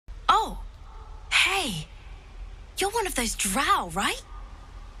You're one of those drow, right?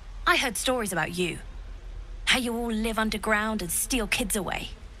 I heard stories about you. How you all live underground and steal kids away.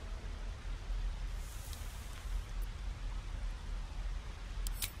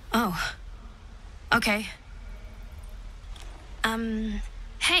 Oh. Okay.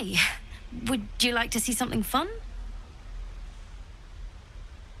 Hey. Would you like to see something fun?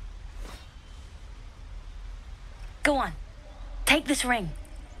 Go on. Take this ring.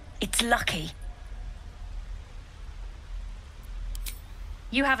 It's lucky.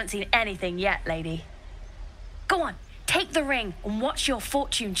 You haven't seen anything yet, lady. Go on, take the ring and watch your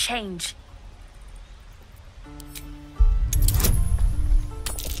fortune change.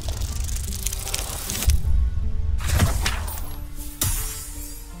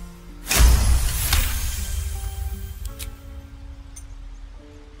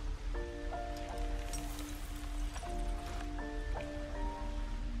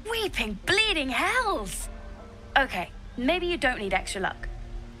 Weeping, bleeding hells! Okay, maybe you don't need extra luck.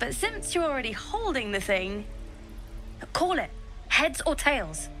 But since you're already holding the thing, call it. Heads or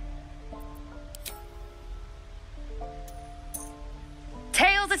tails?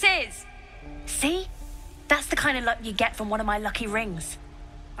 Tails it is! See? That's the kind of luck you get from one of my lucky rings.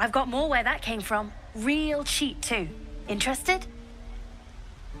 I've got more where that came from. Real cheap too. Interested?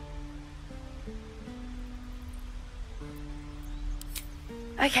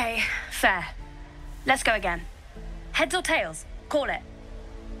 Okay, fair. Let's go again. Heads or tails? Call it.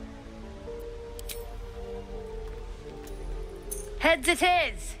 Heads it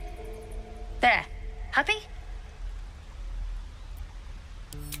is! There. Happy?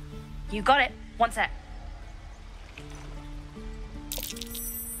 You got it. One sec.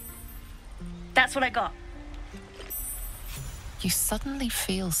 That's what I got. You suddenly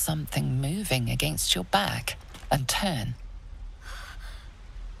feel something moving against your back and turn.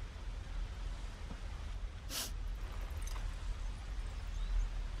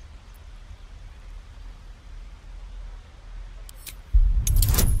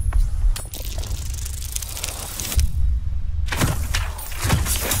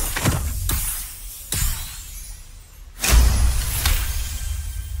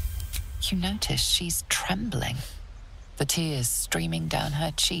 You notice she's trembling. The tears streaming down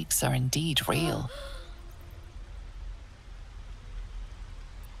her cheeks are indeed real.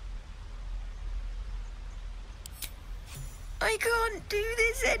 I can't do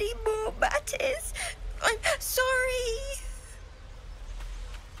this anymore, Mattis. I'm sorry.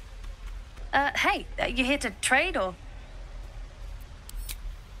 Hey, you here to trade or?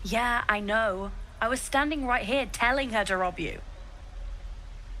 Yeah, I know. I was standing right here telling her to rob you.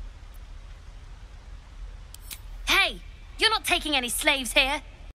 Hey, you're not taking any slaves here.